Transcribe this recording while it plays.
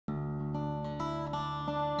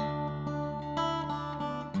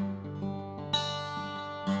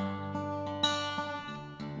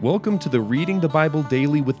Welcome to the Reading the Bible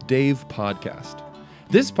Daily with Dave podcast.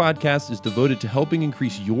 This podcast is devoted to helping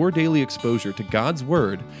increase your daily exposure to God's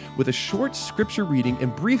Word with a short scripture reading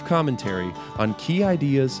and brief commentary on key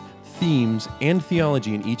ideas, themes, and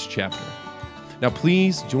theology in each chapter. Now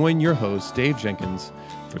please join your host, Dave Jenkins,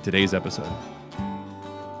 for today's episode.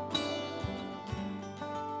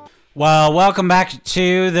 Well, welcome back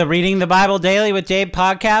to the Reading the Bible Daily with Dave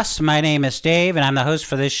podcast. My name is Dave, and I'm the host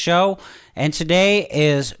for this show. And today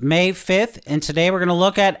is May 5th, and today we're going to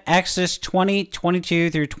look at Exodus 20, 22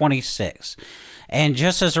 through 26. And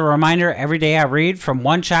just as a reminder, every day I read from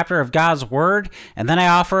one chapter of God's Word, and then I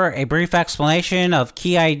offer a brief explanation of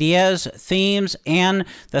key ideas, themes, and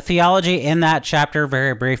the theology in that chapter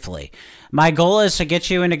very briefly. My goal is to get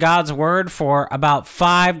you into God's Word for about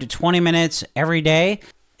 5 to 20 minutes every day.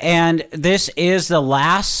 And this is the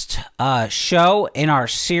last show in our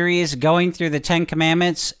series going through the Ten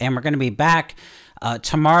Commandments, and we're going to be back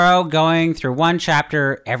tomorrow going through one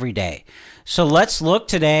chapter every day. So let's look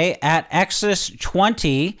today at Exodus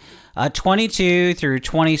 20, 22 through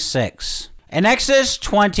 26. And Exodus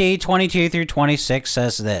 20, 22 through 26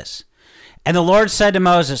 says this. And the Lord said to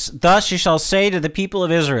Moses, "Thus you shall say to the people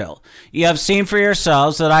of Israel, you have seen for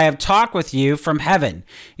yourselves that I have talked with you from heaven.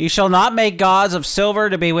 You shall not make gods of silver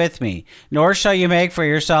to be with me, nor shall you make for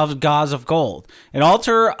yourselves gods of gold. An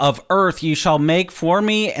altar of earth you shall make for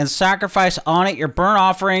me, and sacrifice on it your burnt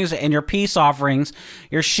offerings and your peace offerings,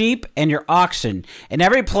 your sheep and your oxen. In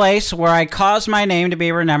every place where I cause my name to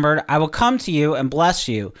be remembered, I will come to you and bless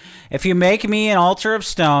you. If you make me an altar of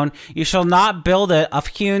stone, you shall not build it of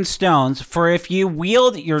hewn stones, for if you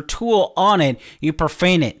wield your tool on it, you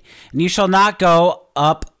profane it. And you shall not go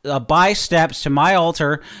up by steps to my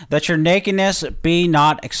altar, that your nakedness be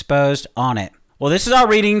not exposed on it." Well, this is our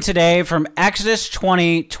reading today from Exodus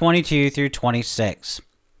 20, 22 through 26.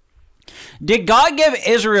 Did God give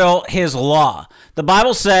Israel his law? The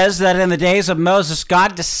Bible says that in the days of Moses,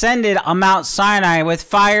 God descended on Mount Sinai with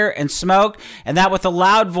fire and smoke, and that with a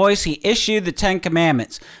loud voice he issued the Ten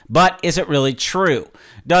Commandments. But is it really true?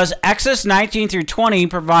 Does Exodus 19 through 20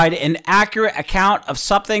 provide an accurate account of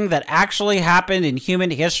something that actually happened in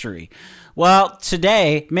human history? Well,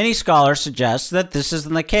 today, many scholars suggest that this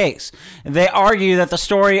isn't the case. They argue that the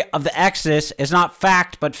story of the Exodus is not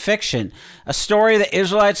fact but fiction, a story the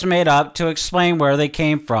Israelites made up to explain where they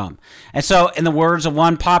came from. And so, in the words of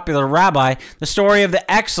one popular rabbi, the story of the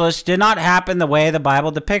Exodus did not happen the way the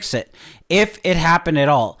Bible depicts it, if it happened at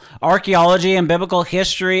all. Archaeology and biblical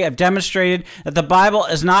history have demonstrated that the Bible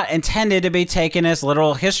is not intended to be taken as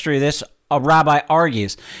literal history, this a rabbi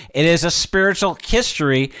argues. It is a spiritual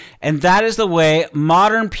history, and that is the way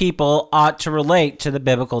modern people ought to relate to the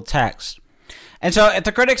biblical text. And so if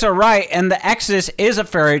the critics are right and the Exodus is a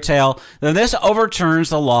fairy tale, then this overturns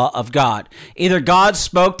the law of God. Either God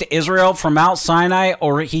spoke to Israel from Mount Sinai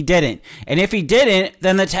or he didn't. And if he didn't,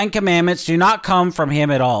 then the Ten Commandments do not come from him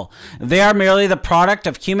at all. They are merely the product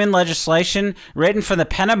of human legislation written from the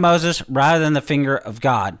pen of Moses rather than the finger of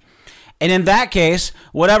God. And in that case,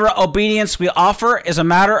 whatever obedience we offer is a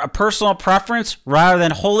matter of personal preference rather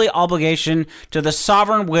than holy obligation to the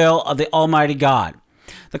sovereign will of the Almighty God.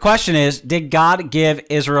 The question is, did God give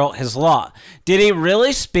Israel his law? Did he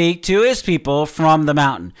really speak to his people from the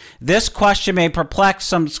mountain? This question may perplex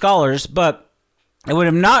some scholars, but it would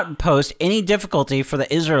have not posed any difficulty for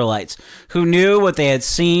the Israelites, who knew what they had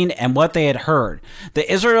seen and what they had heard.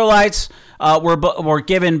 The Israelites were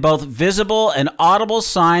given both visible and audible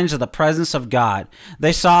signs of the presence of God.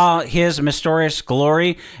 They saw his mysterious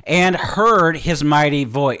glory and heard his mighty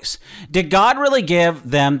voice. Did God really give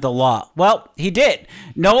them the law? Well, he did.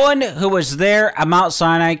 No one who was there at Mount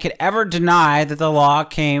Sinai could ever deny that the law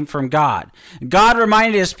came from God. God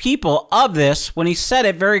reminded his people of this when he said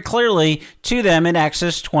it very clearly to them in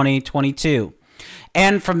Exodus 20, 22.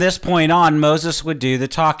 And from this point on, Moses would do the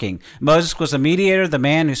talking. Moses was the mediator, the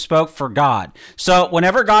man who spoke for God. So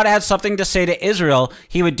whenever God had something to say to Israel,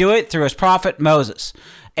 he would do it through his prophet Moses.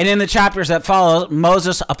 And in the chapters that follow,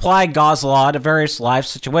 Moses applied God's law to various life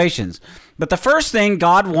situations. But the first thing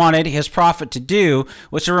God wanted his prophet to do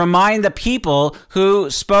was to remind the people who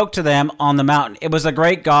spoke to them on the mountain. It was the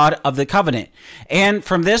great God of the covenant. And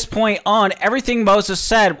from this point on, everything Moses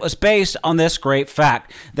said was based on this great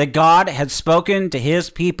fact, that God had spoken to his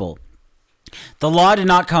people. The law did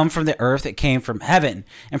not come from the earth, it came from heaven.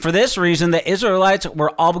 And for this reason, the Israelites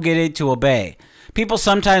were obligated to obey. People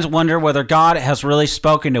sometimes wonder whether God has really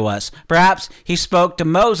spoken to us. Perhaps he spoke to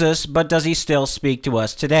Moses, but does he still speak to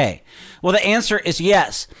us today? Well, the answer is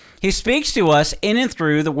yes. He speaks to us in and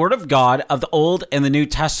through the Word of God of the Old and the New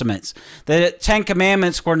Testaments. The Ten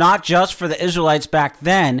Commandments were not just for the Israelites back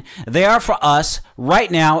then. They are for us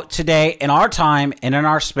right now, today, in our time and in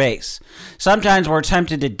our space. Sometimes we're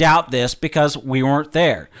tempted to doubt this because we weren't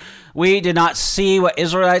there. We did not see what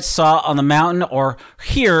Israelites saw on the mountain or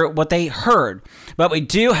hear what they heard. But we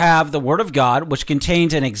do have the Word of God, which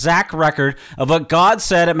contains an exact record of what God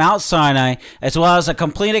said at Mount Sinai, as well as a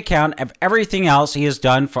complete account of everything else he has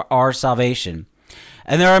done for our salvation.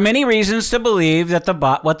 And there are many reasons to believe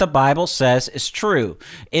that what the Bible says is true.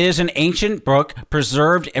 It is an ancient book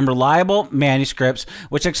preserved in reliable manuscripts,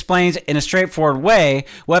 which explains in a straightforward way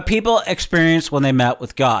what people experienced when they met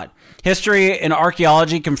with God. History and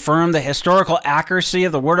archaeology confirm the historical accuracy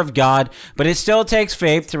of the Word of God, but it still takes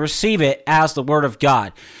faith to receive it as the Word of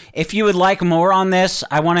God. If you would like more on this,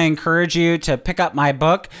 I want to encourage you to pick up my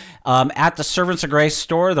book at the Servants of Grace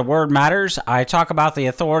store, The Word Matters. I talk about the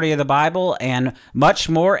authority of the Bible and much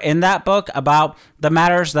more in that book about the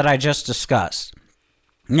matters that I just discussed.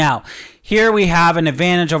 Now, here we have an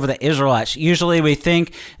advantage over the Israelites. Usually we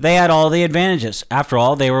think they had all the advantages. After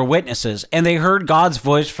all, they were witnesses, and they heard God's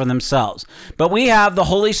voice for themselves. But we have the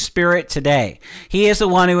Holy Spirit today. He is the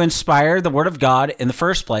one who inspired the Word of God in the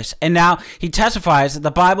first place, and now he testifies that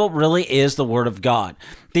the Bible really is the Word of God.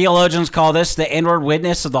 Theologians call this the inward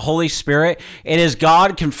witness of the Holy Spirit. It is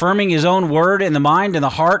God confirming his own word in the mind and the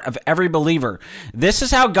heart of every believer. This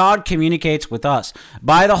is how God communicates with us,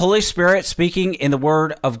 by the Holy Spirit speaking in the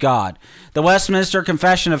Word of God. The Westminster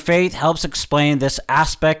Confession of Faith helps explain this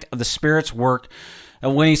aspect of the Spirit's work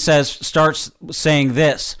when he starts saying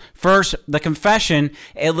this. First, the confession,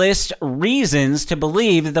 it lists reasons to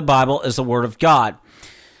believe that the Bible is the Word of God.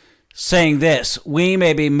 Saying this, we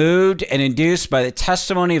may be moved and induced by the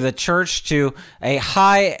testimony of the church to a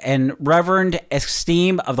high and reverend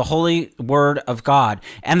esteem of the holy word of God,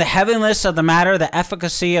 and the heaviness of the matter, the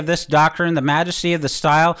efficacy of this doctrine, the majesty of the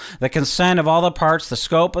style, the consent of all the parts, the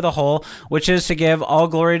scope of the whole, which is to give all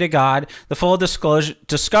glory to God, the full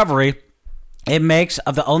discovery it makes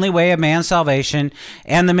of the only way of man's salvation,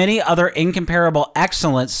 and the many other incomparable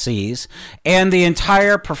excellencies, and the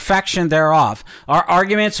entire perfection thereof, are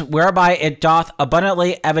arguments whereby it doth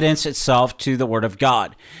abundantly evidence itself to the Word of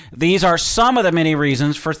God. These are some of the many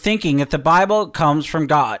reasons for thinking that the Bible comes from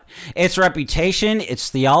God. Its reputation,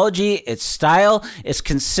 its theology, its style, its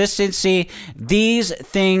consistency, these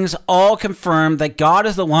things all confirm that God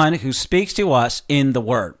is the one who speaks to us in the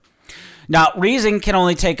Word. Now, reason can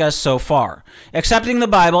only take us so far. Accepting the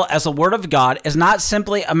Bible as the Word of God is not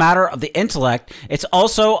simply a matter of the intellect, it's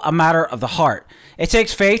also a matter of the heart. It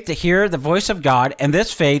takes faith to hear the voice of God, and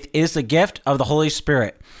this faith is the gift of the Holy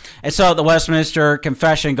Spirit. And so the Westminster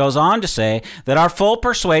Confession goes on to say that our full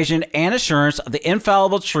persuasion and assurance of the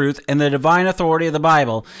infallible truth and the divine authority of the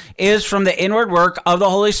Bible is from the inward work of the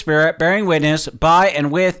Holy Spirit, bearing witness by and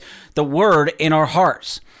with the Word in our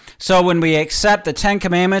hearts. So when we accept the Ten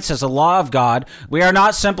Commandments as a law of God, we are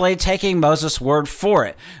not simply taking Moses' word for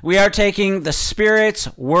it. We are taking the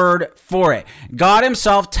Spirit's word for it. God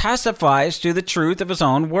himself testifies to the truth of his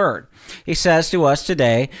own word. He says to us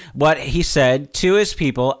today what he said to his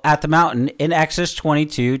people at the mountain in Exodus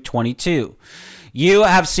 22:22. You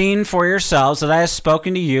have seen for yourselves that I have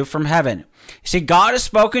spoken to you from heaven. See, God has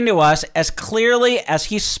spoken to us as clearly as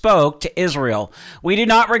he spoke to Israel. We do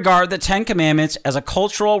not regard the Ten Commandments as a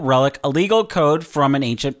cultural relic, a legal code from an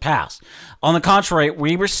ancient past. On the contrary,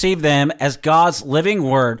 we receive them as God's living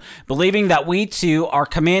word, believing that we too are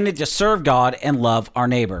commanded to serve God and love our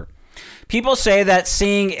neighbor. People say that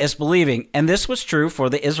seeing is believing, and this was true for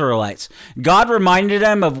the Israelites. God reminded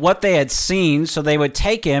them of what they had seen so they would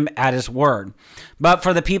take him at his word. But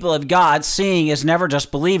for the people of God, seeing is never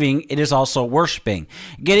just believing, it is also worshiping.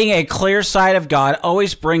 Getting a clear sight of God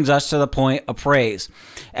always brings us to the point of praise.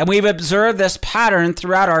 And we've observed this pattern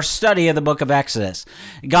throughout our study of the book of Exodus.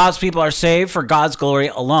 God's people are saved for God's glory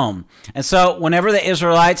alone. And so whenever the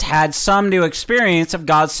Israelites had some new experience of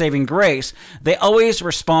God's saving grace, they always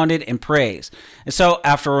responded in praise. And so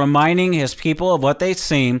after reminding his people of what they'd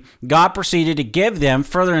seen, God proceeded to give them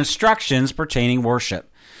further instructions pertaining worship.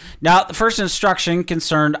 Now, the first instruction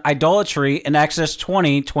concerned idolatry in Exodus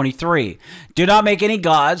 20:23. Do not make any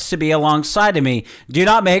gods to be alongside of me. Do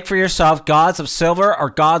not make for yourself gods of silver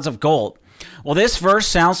or gods of gold. Well, this verse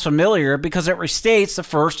sounds familiar because it restates the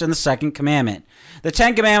first and the second commandment. The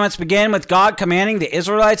Ten Commandments begin with God commanding the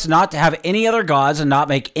Israelites not to have any other gods and not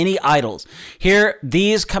make any idols. Here,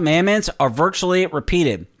 these commandments are virtually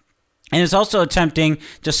repeated. And it's also attempting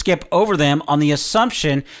to skip over them on the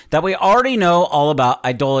assumption that we already know all about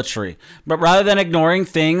idolatry. But rather than ignoring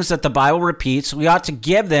things that the Bible repeats, we ought to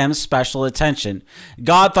give them special attention.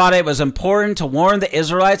 God thought it was important to warn the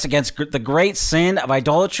Israelites against the great sin of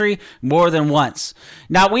idolatry more than once.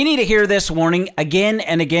 Now, we need to hear this warning again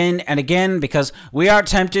and again and again because we are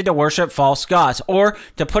tempted to worship false gods. Or,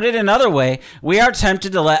 to put it another way, we are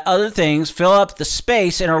tempted to let other things fill up the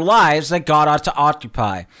space in our lives that God ought to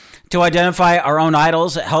occupy. To identify our own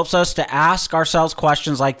idols, it helps us to ask ourselves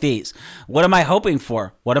questions like these. What am I hoping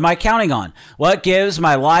for? What am I counting on? What gives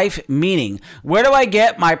my life meaning? Where do I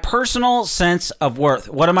get my personal sense of worth?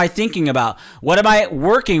 What am I thinking about? What am I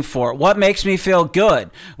working for? What makes me feel good?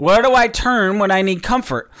 Where do I turn when I need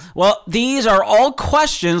comfort? Well, these are all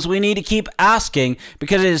questions we need to keep asking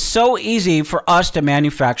because it is so easy for us to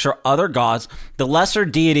manufacture other gods, the lesser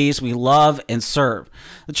deities we love and serve.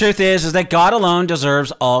 The truth is that God alone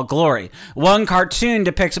deserves all glory. One cartoon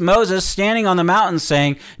depicts Moses standing on the mountain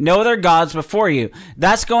saying, "No other gods before you."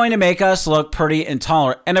 That's going to make us look pretty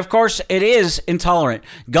intolerant. And of course, it is intolerant.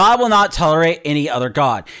 God will not tolerate any other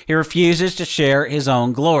god. He refuses to share his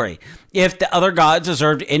own glory. If the other gods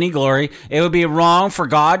deserved any glory, it would be wrong for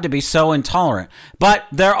God to be so intolerant. But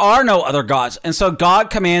there are no other gods, and so God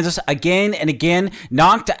commands us again and again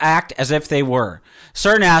not to act as if they were.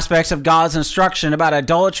 Certain aspects of God's instruction about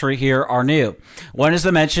idolatry here are new. One is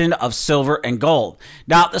the mention of silver and gold.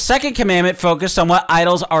 Now, the second commandment focused on what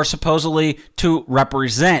idols are supposedly to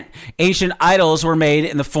represent. Ancient idols were made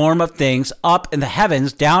in the form of things up in the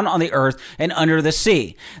heavens, down on the earth, and under the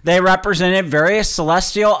sea. They represented various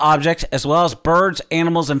celestial objects as well as birds,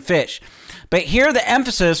 animals, and fish. But here the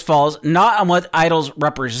emphasis falls not on what idols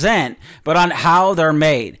represent, but on how they're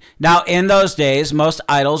made. Now, in those days, most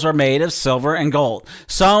idols were made of silver and gold.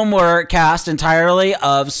 Some were cast entirely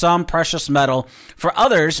of some precious metal. For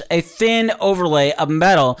others, a thin overlay of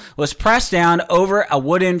metal was pressed down over a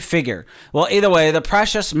wooden figure. Well, either way, the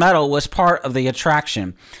precious metal was part of the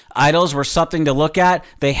attraction. Idols were something to look at.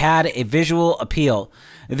 They had a visual appeal.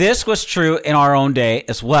 This was true in our own day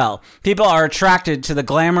as well. People are attracted to the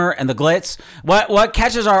glamour and the glitz. What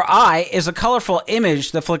catches our eye is a colorful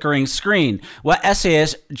image, the flickering screen, what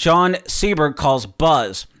essayist John Seabrook calls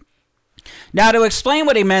buzz. Now, to explain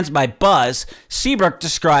what he meant by buzz, Seabrook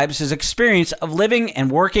describes his experience of living and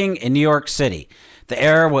working in New York City. The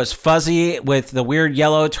air was fuzzy with the weird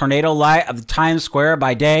yellow tornado light of Times Square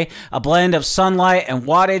by day, a blend of sunlight and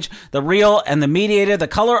wattage, the real and the mediated, the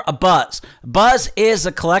color of buzz. Buzz is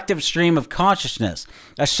a collective stream of consciousness,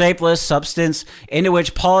 a shapeless substance into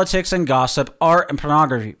which politics and gossip, art and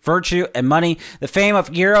pornography, virtue and money, the fame of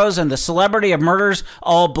heroes and the celebrity of murders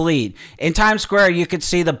all bleed. In Times Square, you could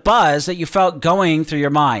see the buzz that you felt going through your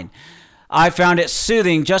mind. I found it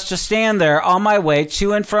soothing just to stand there on my way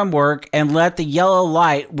to and from work and let the yellow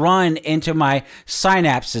light run into my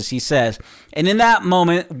synapses, he says. And in that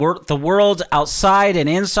moment, the world outside and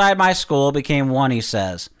inside my school became one, he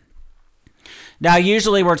says. Now,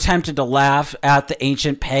 usually we're tempted to laugh at the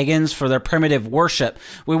ancient pagans for their primitive worship.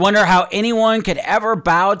 We wonder how anyone could ever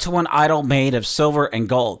bow to an idol made of silver and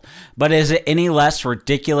gold. But is it any less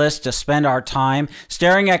ridiculous to spend our time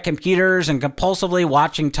staring at computers and compulsively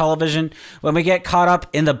watching television? When we get caught up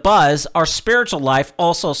in the buzz, our spiritual life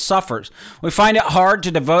also suffers. We find it hard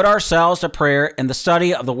to devote ourselves to prayer and the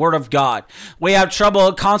study of the Word of God. We have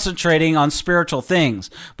trouble concentrating on spiritual things.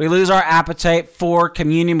 We lose our appetite for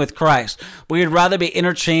communion with Christ. We'd rather be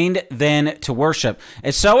entertained than to worship.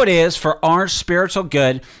 And so it is for our spiritual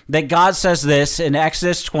good that God says this in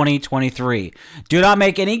Exodus 20:23. Do not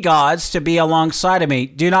make any gods to be alongside of me.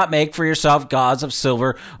 Do not make for yourself gods of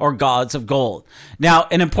silver or gods of gold. Now,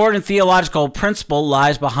 an important theological principle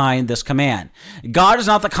lies behind this command. God is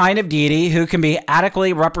not the kind of deity who can be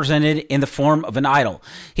adequately represented in the form of an idol.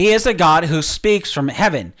 He is the God who speaks from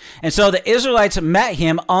heaven. And so the Israelites met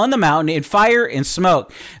him on the mountain in fire and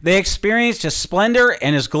smoke. They experienced his splendor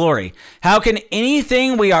and his glory. How can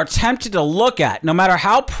anything we are tempted to look at, no matter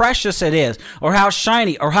how precious it is, or how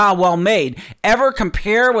shiny, or how well made, ever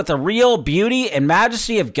compare with the real beauty and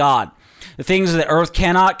majesty of God? The things of the earth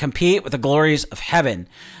cannot compete with the glories of heaven.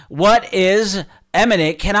 What is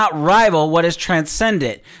eminent cannot rival what is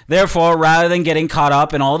transcendent. Therefore, rather than getting caught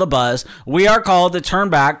up in all the buzz, we are called to turn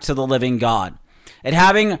back to the living God. And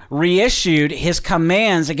having reissued his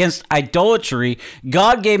commands against idolatry,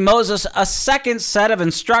 God gave Moses a second set of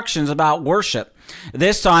instructions about worship.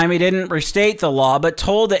 This time, he didn't restate the law, but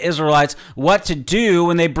told the Israelites what to do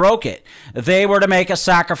when they broke it. They were to make a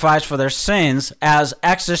sacrifice for their sins, as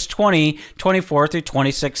Exodus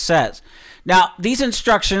 20:24-26 says. Now, these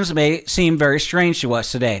instructions may seem very strange to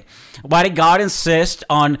us today. Why did God insist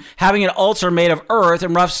on having an altar made of earth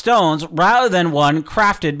and rough stones rather than one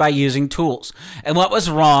crafted by using tools? And what was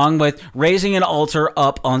wrong with raising an altar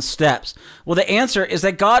up on steps? Well, the answer is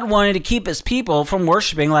that God wanted to keep his people from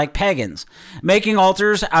worshiping like pagans, making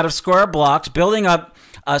altars out of square blocks, building up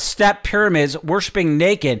step pyramids, worshiping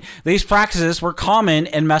naked. These practices were common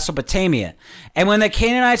in Mesopotamia. And when the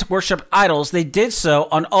Canaanites worshiped idols, they did so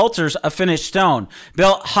on altars of finished stone,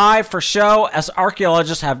 built high for show, as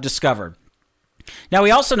archaeologists have discovered. Now,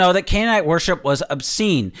 we also know that Canaanite worship was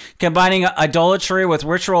obscene, combining idolatry with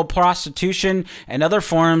ritual prostitution and other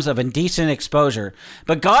forms of indecent exposure.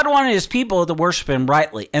 But God wanted his people to worship him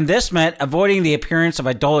rightly, and this meant avoiding the appearance of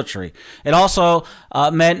idolatry. It also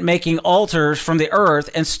meant making altars from the earth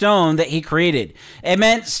and stone that he created. It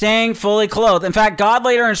meant staying fully clothed. In fact, God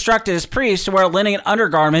later instructed his priests to wear linen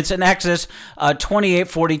undergarments in Exodus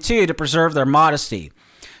 28:42 to preserve their modesty.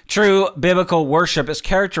 True biblical worship is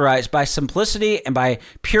characterized by simplicity and by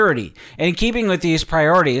purity. And in keeping with these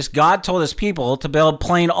priorities, God told his people to build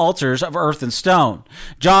plain altars of earth and stone.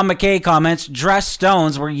 John Mackay comments, dressed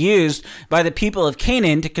stones were used by the people of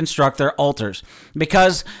Canaan to construct their altars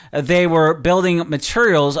because they were building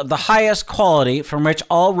materials of the highest quality from which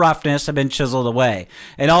all roughness had been chiseled away.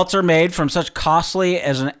 An altar made from such costly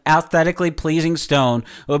as an aesthetically pleasing stone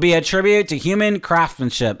would be a tribute to human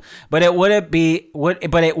craftsmanship, but it would be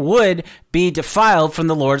defiled from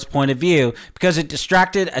the Lord's point of view because it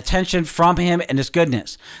distracted attention from him and his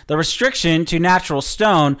goodness. The restriction to natural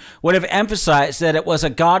stone would have emphasized that it was a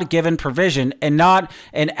God-given provision and not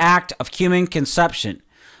an act of human conception.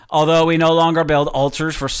 Although we no longer build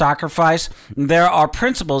altars for sacrifice, there are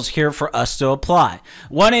principles here for us to apply.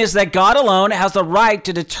 One is that God alone has the right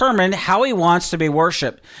to determine how he wants to be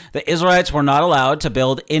worshipped. The Israelites were not allowed to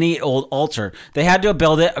build any old altar. They had to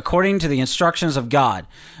build it according to the instructions of God.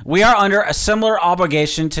 We are under a similar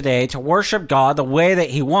obligation today to worship God the way that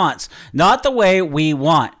he wants, not the way we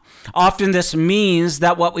want. Often this means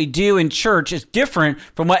that what we do in church is different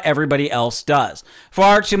from what everybody else does.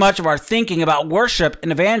 Far too much of our thinking about worship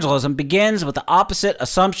and evangelism begins with the opposite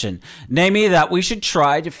assumption, namely that we should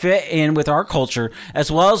try to fit in with our culture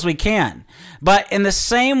as well as we can. But in the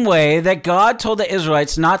same way that God told the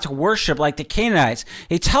Israelites not to worship like the Canaanites,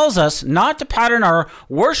 he tells us not to pattern our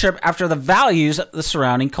worship after the values of the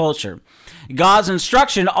surrounding culture. God's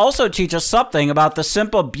instruction also teaches something about the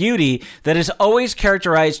simple beauty that has always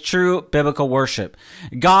characterized true biblical worship.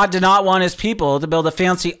 God did not want his people to build a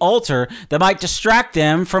fancy altar that might distract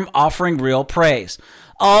them from offering real praise.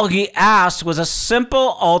 All he asked was a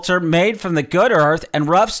simple altar made from the good earth and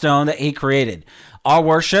rough stone that he created. Our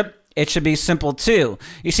worship, it should be simple too.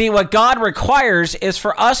 You see, what God requires is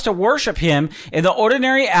for us to worship him in the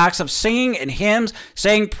ordinary acts of singing and hymns,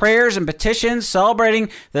 saying prayers and petitions, celebrating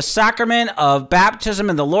the sacrament of baptism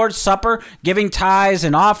and the Lord's Supper, giving tithes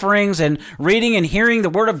and offerings, and reading and hearing the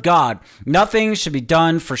word of God. Nothing should be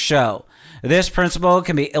done for show. This principle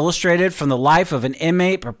can be illustrated from the life of an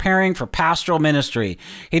inmate preparing for pastoral ministry.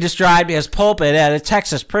 He described his pulpit at a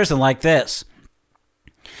Texas prison like this.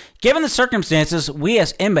 Given the circumstances, we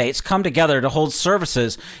as inmates come together to hold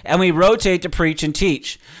services, and we rotate to preach and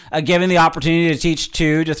teach. Given the opportunity to teach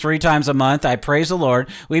 2 to 3 times a month, I praise the Lord.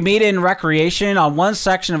 We meet in recreation on one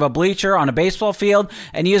section of a bleacher on a baseball field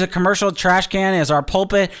and use a commercial trash can as our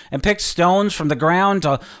pulpit and pick stones from the ground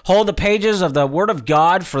to hold the pages of the Word of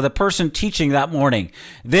God for the person teaching that morning.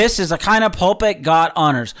 This is the kind of pulpit God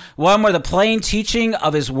honors, one where the plain teaching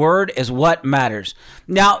of his Word is what matters.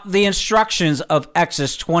 Now, the instructions of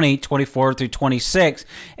Exodus 20:24 through 26,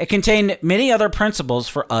 it contained many other principles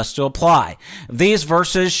for us to apply. These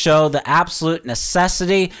verses show the absolute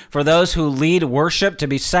necessity for those who lead worship to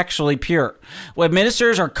be sexually pure. When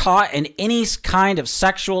ministers are caught in any kind of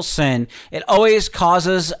sexual sin, it always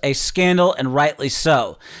causes a scandal, and rightly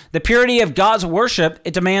so. The purity of God's worship,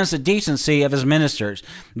 it demands the decency of his ministers.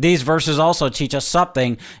 These verses also teach us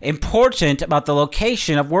something important about the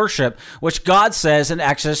location of worship, which God says in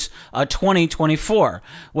Exodus 20:24.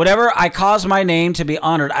 Whatever I cause my name to be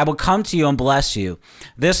honored, I will come to you and bless you.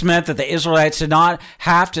 This meant that the Israelites did not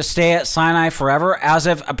have to stay at Sinai forever, as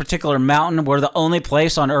if a particular mountain were the only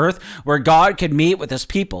place on earth where God could meet with his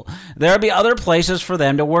people. There would be other places for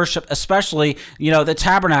them to worship, especially, the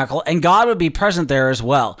tabernacle, and God would be present there as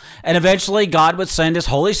well. And eventually God would send his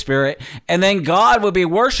Holy Spirit, and then God would be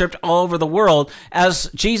worshiped all over the world, as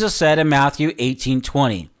Jesus said in Matthew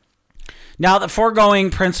 18:20. Now, the foregoing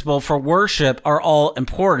principle for worship are all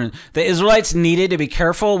important. The Israelites needed to be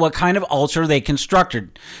careful what kind of altar they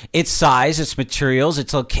constructed. Its size, its materials,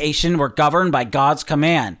 its location were governed by God's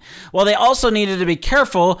command. Well, they also needed to be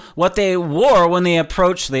careful what they wore when they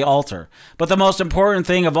approached the altar. But the most important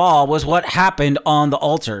thing of all was what happened on the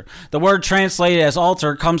altar. The word translated as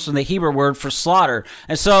altar comes from the Hebrew word for slaughter.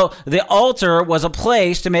 And so the altar was a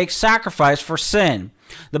place to make sacrifice for sin.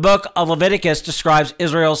 The book of Leviticus describes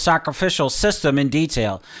Israel's sacrificial system in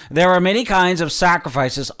detail. There are many kinds of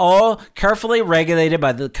sacrifices, all carefully regulated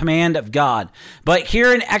by the command of God. But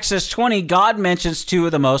here in Exodus 20, God mentions two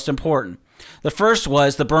of the most important. The first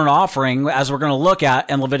was the burnt offering, as we're going to look at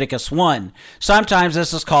in Leviticus 1. Sometimes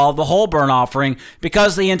this is called the whole burnt offering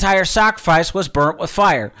because the entire sacrifice was burnt with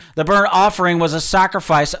fire. The burnt offering was a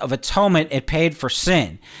sacrifice of atonement. It paid for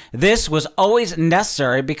sin. This was always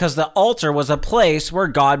necessary because the altar was a place where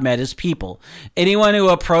God met his people. Anyone who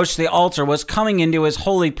approached the altar was coming into his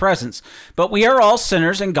holy presence. But we are all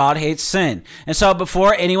sinners and God hates sin. And so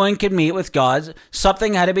before anyone could meet with God,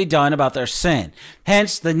 something had to be done about their sin.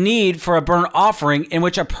 Hence the need for a burnt offering in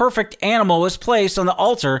which a perfect animal was placed on the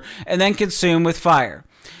altar and then consumed with fire.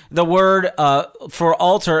 The word for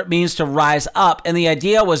altar means to rise up, and the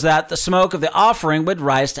idea was that the smoke of the offering would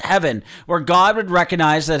rise to heaven, where God would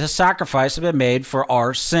recognize that his sacrifice had been made for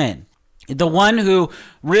our sin. The one who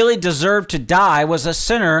really deserved to die was a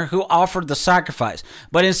sinner who offered the sacrifice.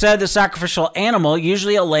 But instead, the sacrificial animal,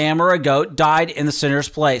 usually a lamb or a goat, died in the sinner's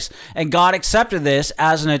place. And God accepted this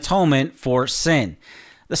as an atonement for sin.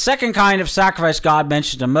 The second kind of sacrifice God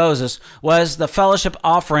mentioned to Moses was the fellowship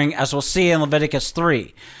offering, as we'll see in Leviticus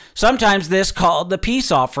 3. Sometimes this called the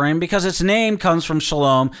peace offering because its name comes from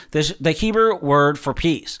shalom, the Hebrew word for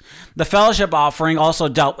peace. The fellowship offering also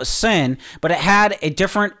dealt with sin, but it had a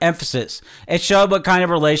different emphasis. It showed what kind of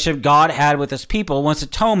relationship God had with his people once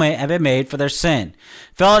atonement had been made for their sin.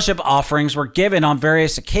 Fellowship offerings were given on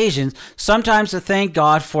various occasions, sometimes to thank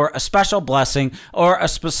God for a special blessing or a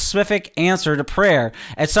specific answer to prayer,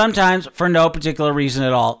 and sometimes for no particular reason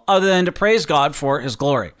at all, other than to praise God for his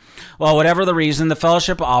glory. Well, whatever the reason, the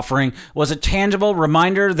fellowship offering was a tangible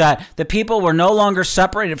reminder that the people were no longer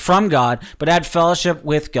separated from God, but had fellowship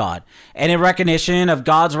with God. And in recognition of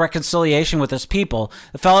God's reconciliation with his people,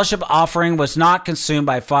 the fellowship offering was not consumed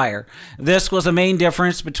by fire. This was the main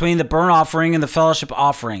difference between the burnt offering and the fellowship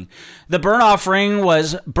offering. The burnt offering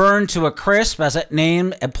was burned to a crisp, as its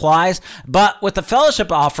name implies, but with the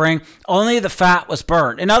fellowship offering, only the fat was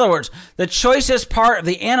burnt. In other words, the choicest part of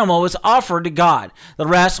the animal was offered to God. The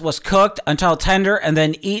rest was cooked until tender and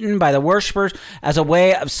then eaten by the worshipers as a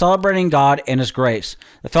way of celebrating God and his grace.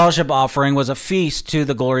 The fellowship offering was a feast to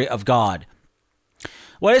the glory of God.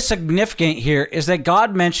 What is significant here is that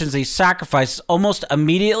God mentions these sacrifices almost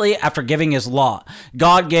immediately after giving his law.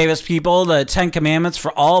 God gave his people the 10 commandments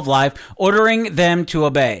for all of life, ordering them to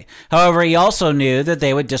obey. However, he also knew that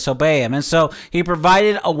they would disobey him, and so he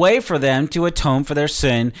provided a way for them to atone for their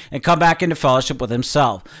sin and come back into fellowship with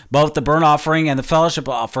himself. Both the burnt offering and the fellowship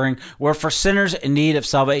offering were for sinners in need of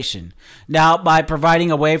salvation. Now, by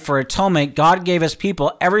providing a way for atonement, God gave his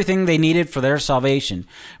people everything they needed for their salvation.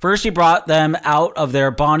 First, he brought them out of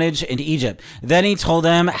their bondage in Egypt. Then he told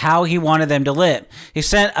them how he wanted them to live. He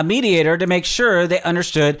sent a mediator to make sure they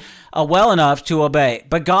understood well enough to obey.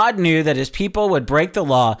 But God knew that his people would break the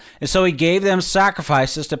law, and so he gave them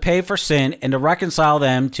sacrifices to pay for sin and to reconcile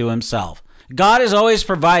them to himself. God has always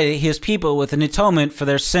provided his people with an atonement for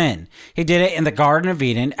their sin. He did it in the Garden of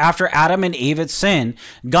Eden. After Adam and Eve had sinned,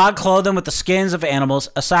 God clothed them with the skins of animals.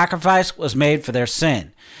 A sacrifice was made for their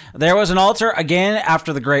sin. There was an altar again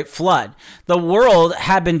after the great flood. The world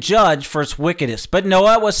had been judged for its wickedness, but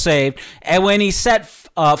Noah was saved, and when he set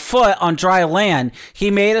foot on dry land,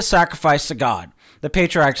 he made a sacrifice to God. The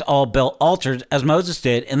patriarchs all built altars, as Moses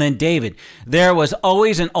did, and then David. There was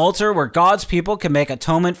always an altar where God's people could make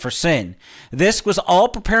atonement for sin. This was all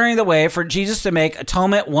preparing the way for Jesus to make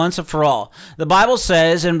atonement once and for all. The Bible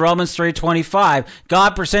says in Romans 3:25,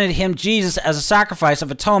 God presented him, Jesus, as a sacrifice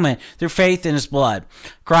of atonement through faith in his blood.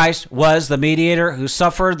 Christ was the mediator who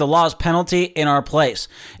suffered the law's penalty in our place.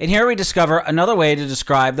 And here we discover another way to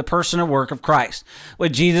describe the person and work of Christ.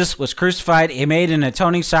 When Jesus was crucified, he made an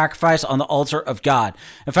atoning sacrifice on the altar of God.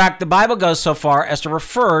 In fact, the Bible goes so far as to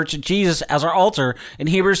refer to Jesus as our altar in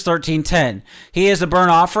Hebrews 13:10. He is the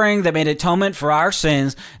burnt offering that made atonement for our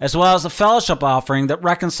sins, as well as the fellowship offering that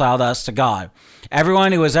reconciled us to God.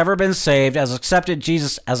 Everyone who has ever been saved has accepted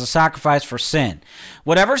Jesus as a sacrifice for sin.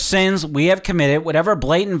 Whatever sins we have committed, whatever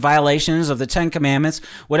blatant violations of the Ten Commandments,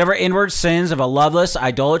 whatever inward sins of a loveless,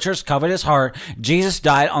 idolatrous, covetous heart, Jesus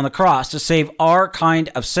died on the cross to save our kind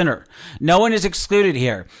of sinner. No one is excluded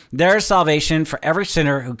here. There is salvation for every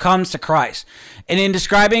sinner who comes to Christ. And in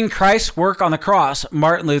describing Christ's work on the cross,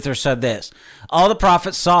 Martin Luther said this: all the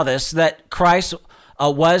prophets saw this, that Christ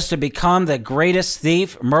was to become the greatest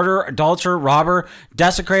thief, murderer, adulterer, robber,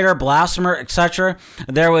 desecrator, blasphemer, etc.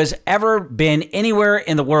 there was ever been anywhere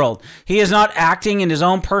in the world. He is not acting in his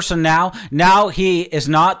own person now. Now he is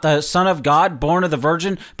not the Son of God, born of the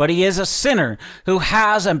Virgin, but he is a sinner who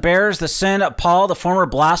has and bears the sin of Paul, the former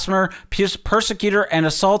blasphemer, persecutor, and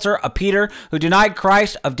assaulter, of Peter, who denied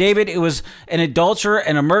Christ, of David, who was an adulterer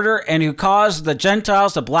and a murderer, and who caused the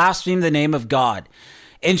Gentiles to blaspheme the name of God.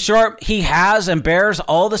 In short, he has and bears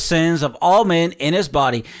all the sins of all men in his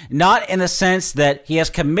body, not in the sense that he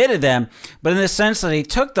has committed them, but in the sense that he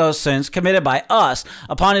took those sins committed by us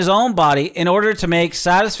upon his own body in order to make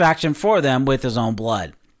satisfaction for them with his own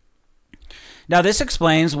blood. Now, this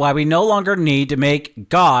explains why we no longer need to make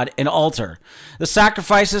God an altar. The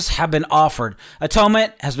sacrifices have been offered,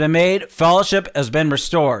 atonement has been made, fellowship has been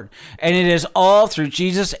restored, and it is all through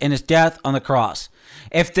Jesus and his death on the cross.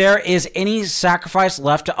 If there is any sacrifice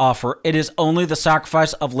left to offer, it is only the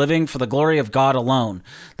sacrifice of living for the glory of God alone.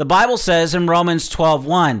 The Bible says in Romans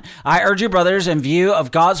 12:1, I urge you, brothers, in view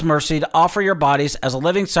of God's mercy, to offer your bodies as a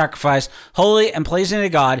living sacrifice, holy and pleasing to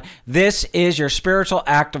God. This is your spiritual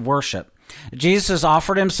act of worship. Jesus has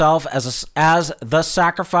offered himself as the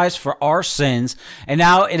sacrifice for our sins, and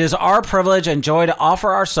now it is our privilege and joy to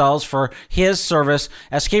offer ourselves for his service,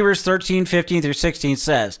 as Hebrews 13:15-16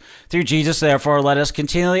 says. Through Jesus, therefore, let us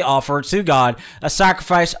continually offer to God a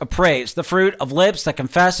sacrifice of praise, the fruit of lips that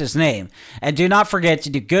confess his name. And do not forget to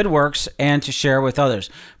do good works and to share with others,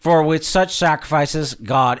 for with such sacrifices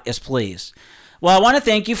God is pleased. Well, I want to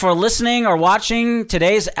thank you for listening or watching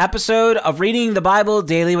today's episode of Reading the Bible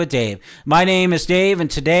Daily with Dave. My name is Dave, and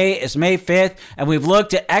today is May 5th, and we've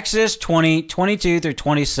looked at Exodus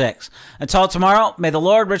 20:22-26. Until tomorrow, may the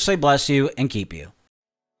Lord richly bless you and keep you.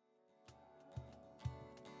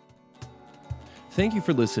 Thank you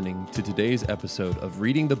for listening to today's episode of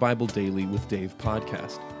Reading the Bible Daily with Dave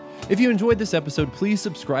podcast. If you enjoyed this episode, please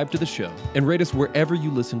subscribe to the show and rate us wherever you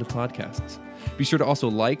listen to podcasts. Be sure to also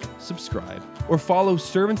like, subscribe, or follow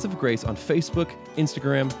Servants of Grace on Facebook,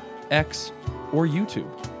 Instagram, X, or YouTube.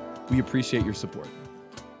 We appreciate your support.